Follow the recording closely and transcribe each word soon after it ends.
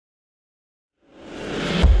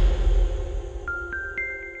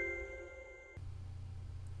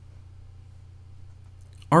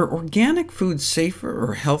Are organic foods safer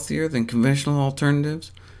or healthier than conventional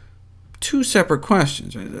alternatives? Two separate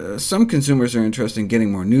questions. Some consumers are interested in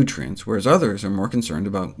getting more nutrients, whereas others are more concerned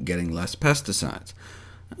about getting less pesticides.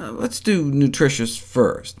 Let's do nutritious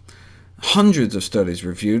first. Hundreds of studies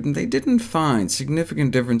reviewed, and they didn't find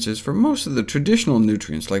significant differences for most of the traditional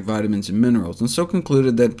nutrients like vitamins and minerals, and so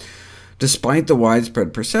concluded that despite the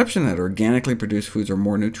widespread perception that organically produced foods are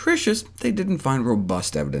more nutritious, they didn't find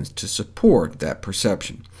robust evidence to support that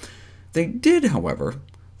perception. They did, however,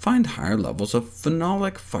 find higher levels of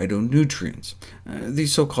phenolic phytonutrients.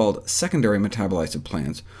 These so-called secondary metabolites of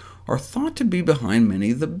plants are thought to be behind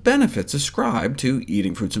many of the benefits ascribed to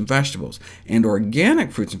eating fruits and vegetables, and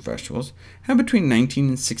organic fruits and vegetables have between 19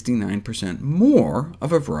 and 69% more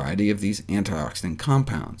of a variety of these antioxidant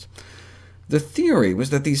compounds. The theory was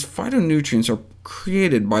that these phytonutrients are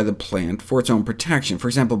created by the plant for its own protection. For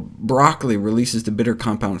example, broccoli releases the bitter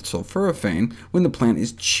compound sulforaphane when the plant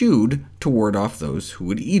is chewed to ward off those who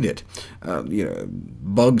would eat it.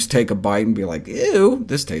 Bugs take a bite and be like, ew,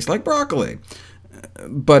 this tastes like broccoli.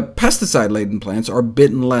 But pesticide-laden plants are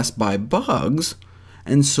bitten less by bugs,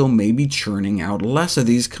 and so may be churning out less of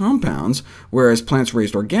these compounds, whereas plants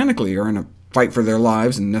raised organically are in a fight for their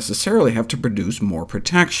lives and necessarily have to produce more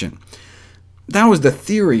protection. That was the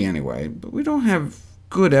theory anyway, but we don't have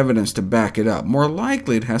good evidence to back it up. More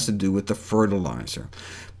likely it has to do with the fertilizer.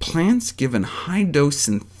 Plants given high-dose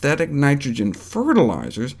synthetic nitrogen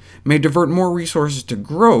fertilizers may divert more resources to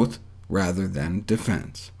growth rather than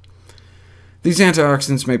defense. These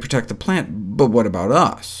antioxidants may protect the plant, but what about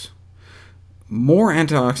us? More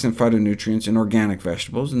antioxidant phytonutrients in organic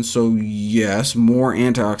vegetables, and so yes, more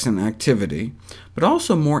antioxidant activity, but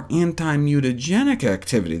also more anti-mutagenic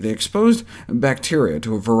activity. They exposed bacteria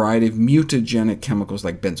to a variety of mutagenic chemicals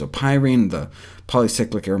like benzopyrene, the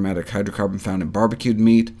polycyclic aromatic hydrocarbon found in barbecued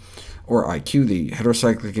meat, or IQ, the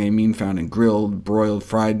heterocyclic amine found in grilled, broiled,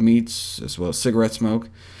 fried meats, as well as cigarette smoke.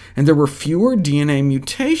 And there were fewer DNA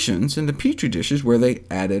mutations in the Petri dishes where they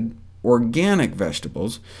added organic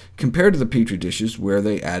vegetables, compared to the Petri dishes where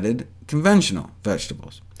they added conventional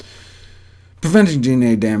vegetables. Preventing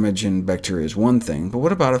DNA damage in bacteria is one thing, but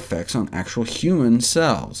what about effects on actual human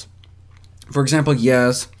cells? For example,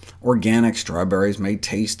 yes, organic strawberries may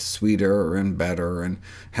taste sweeter and better, and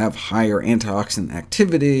have higher antioxidant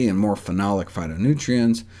activity and more phenolic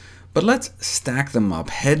phytonutrients, but let's stack them up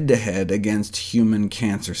head-to-head against human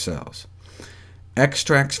cancer cells.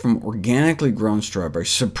 Extracts from organically grown strawberries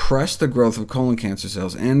suppress the growth of colon cancer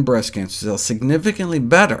cells and breast cancer cells significantly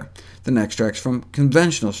better than extracts from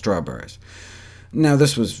conventional strawberries. Now,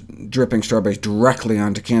 this was dripping strawberries directly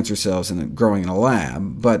onto cancer cells and growing in a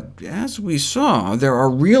lab, but as we saw, there are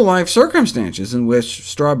real-life circumstances in which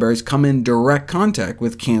strawberries come in direct contact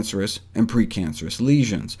with cancerous and precancerous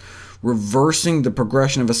lesions, reversing the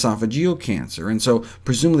progression of esophageal cancer, and so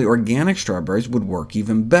presumably organic strawberries would work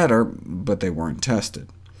even better, but they weren't tested.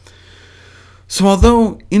 So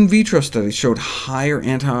although in vitro studies showed higher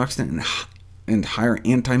antioxidant and higher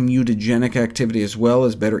anti-mutagenic activity, as well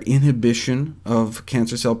as better inhibition of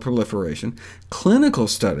cancer cell proliferation, clinical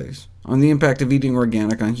studies on the impact of eating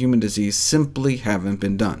organic on human disease simply haven't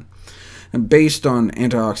been done. And based on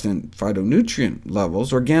antioxidant phytonutrient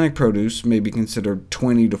levels, organic produce may be considered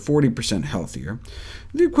 20 to 40% healthier,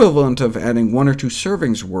 the equivalent of adding 1 or 2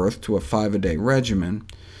 servings worth to a 5-a-day regimen,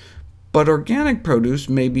 but organic produce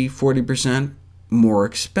may be 40% more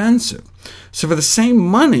expensive. So for the same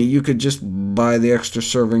money, you could just buy the extra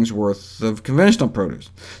servings worth of conventional produce.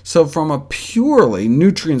 So from a purely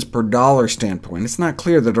nutrients per dollar standpoint, it's not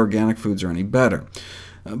clear that organic foods are any better.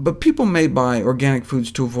 But people may buy organic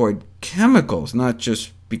foods to avoid chemicals, not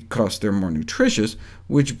just because they're more nutritious,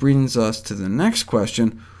 which brings us to the next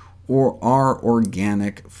question: or are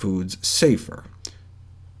organic foods safer?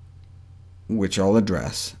 Which I'll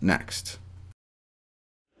address next.